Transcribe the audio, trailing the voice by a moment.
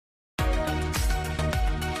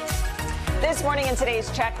This morning in today's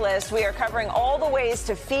checklist, we are covering all the ways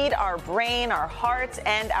to feed our brain, our hearts,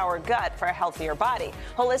 and our gut for a healthier body.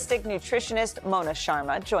 Holistic nutritionist Mona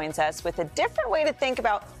Sharma joins us with a different way to think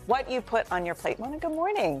about what you put on your plate. Mona, good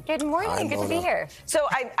morning. Good morning. Hi, good Mona. to be here. So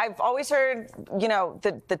I've always heard,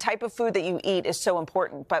 the type of food that you eat is so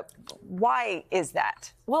important, but why is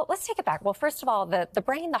that? Well, let's take it back. Well, first of all, the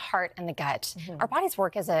brain, the heart, and the gut, our bodies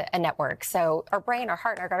work as a network. So our brain, our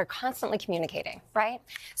heart, and our gut are constantly communicating, right?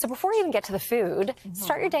 So before you even get to the food,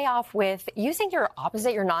 start your day off with using your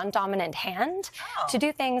opposite, your non-dominant hand to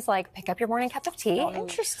do things like pick up your morning cup of tea. Oh,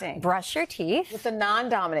 interesting. Brush your teeth. With a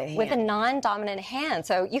non-dominant hand. With a non-dominant hand.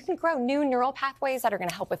 So you can grow new neural pathways that are going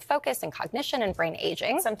to help with focus and cognition and brain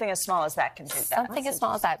aging. Something as small as that can do that. Something as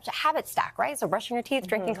small as that. Habit stack, right? So brushing your teeth,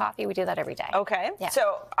 drinking coffee, we do that every day. Okay. Yeah.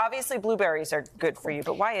 So obviously blueberries are good for you,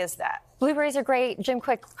 but why is that? Blueberries are great. Jim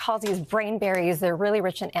Quick calls these brain berries. They're really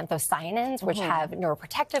rich in anthocyanins, which have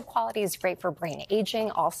neuroprotective qualities, great for brain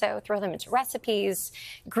aging. Also, throw them into recipes.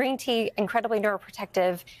 Green tea, incredibly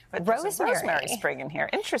neuroprotective. But there's a rosemary sprig in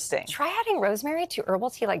here. Interesting. Try adding rosemary to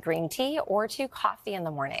herbal tea like green tea or to coffee in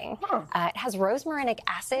the morning. It has rosmarinic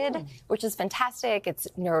acid, which is fantastic. It's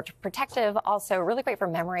neuroprotective, also really great for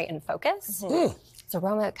memory and focus. Its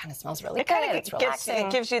aroma kind of smells really good. It's relaxing.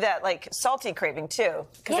 It gives you that like salty craving too,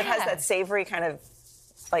 because it has that savory kind of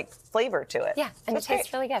like flavor to it. Yeah, and it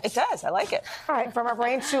tastes really good. It does. I like it. All right, from our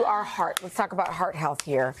brain to our heart. Let's talk about heart health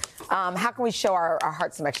here. How can we show our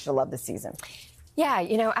heart some extra love this season? Yeah,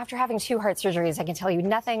 after having 2 heart surgeries, I can tell you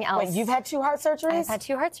nothing else. Wait, you've had 2 heart surgeries? I've had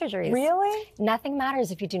 2 heart surgeries. Really? Nothing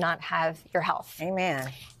matters if you do not have your health. Amen.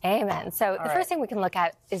 Amen. So the first thing we can look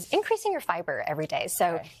at is increasing your fiber every day.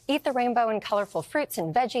 So eat the rainbow and colorful fruits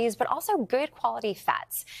and veggies, but also good quality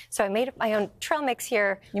fats. So I made up my own trail mix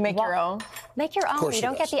here. You make your own? Make your own. You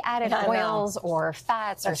don't get the added oils or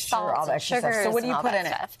fats or salts and sugars. So what do you put in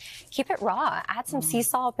it? Keep it raw. Add some sea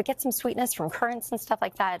salt, but get some sweetness from currants and stuff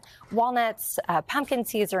like that. Walnuts, pumpkin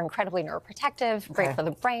seeds are incredibly neuroprotective, great for the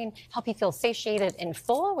brain, help you feel satiated and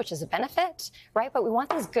full, which is a benefit, right? But we want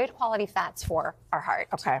these good quality fats for our heart.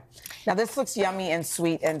 Okay. Now, this looks yummy and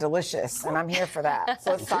sweet and delicious, and I'm here for that.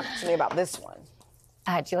 So let's talk to me about this one.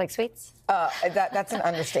 Do you like sweets? That's an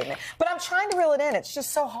understatement. But I'm trying to reel it in. It's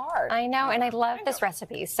just so hard. I know, and I love this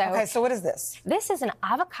recipe. Okay, so what is this? This is an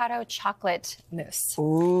avocado chocolate mousse.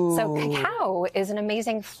 Ooh. So cacao is an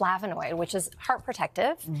amazing flavonoid, which is heart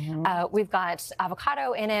protective. We've got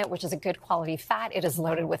avocado in it, which is a good quality fat. It is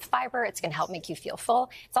loaded with fiber. It's going to help make you feel full.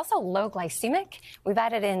 It's also low glycemic. We've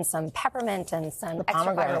added in some peppermint and some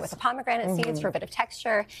extra fiber with the pomegranate seeds for a bit of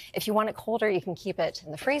texture. If you want it colder, you can keep it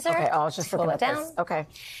in the freezer. Okay, I'll just cool it down. This. Okay.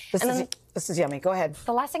 This is yummy. Go ahead.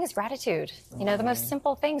 The last thing is gratitude. The most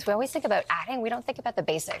simple things. We always think about adding. We don't think about the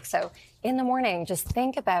basics. So in the morning, just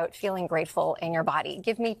think about feeling grateful in your body.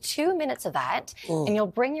 Give me 2 minutes of that, and you'll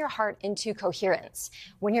bring your heart into coherence.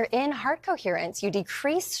 When you're in heart coherence, you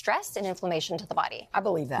decrease stress and inflammation to the body. I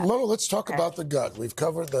believe that. Mona, let's talk about the gut. We've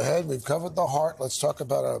covered the head. We've covered the heart. Let's talk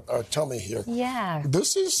about our tummy here. Yeah.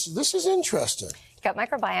 This is interesting. Gut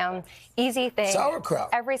microbiome, easy thing. Sauerkraut.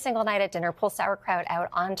 Every single night at dinner, pull sauerkraut out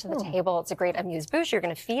onto the table. It's a great amuse-bouche. You're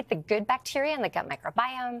going to feed the good bacteria in the gut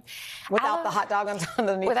microbiome. Without the hot dog on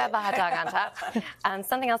underneath. Without the hot dog on top.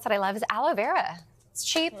 Something else that I love is aloe vera. It's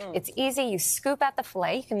cheap, it's easy. You scoop out the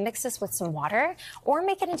filet. You can mix this with some water or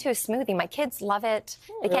make it into a smoothie. My kids love it.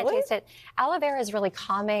 They can't taste it. Aloe vera is really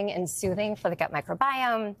calming and soothing for the gut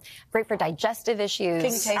microbiome. Great for digestive issues.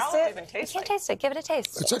 Can you taste it? You can't taste it. Give it a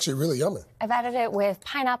taste. It's actually really yummy. I've added it with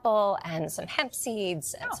pineapple and some hemp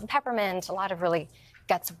seeds and some peppermint. A lot of really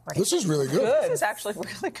gut supporting. This is really good. This is actually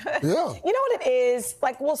really good. Yeah. You know what it is?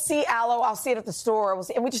 Like, we'll see aloe. I'll see it at the store.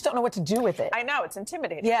 And we just don't know what to do with it. I know. It's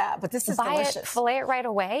intimidating. Yeah, but this is delicious. Buy it, fillet it right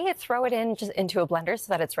away, throw it in just into a blender so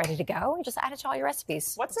that it's ready to go, and just add it to all your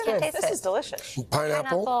recipes. What's in it? This is delicious.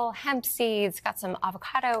 Pineapple. Hemp seeds, got some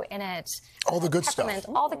avocado in it. All the good stuff.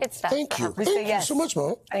 All the good stuff. Thank you. Thank you so much,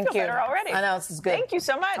 Mona. I feel better already. I know, this is good. Thank you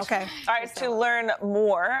so much. Okay. All right, to learn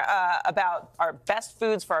more about our best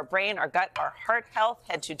foods for our brain, our gut, our heart health,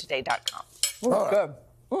 head to today.com. Ooh,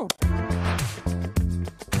 good.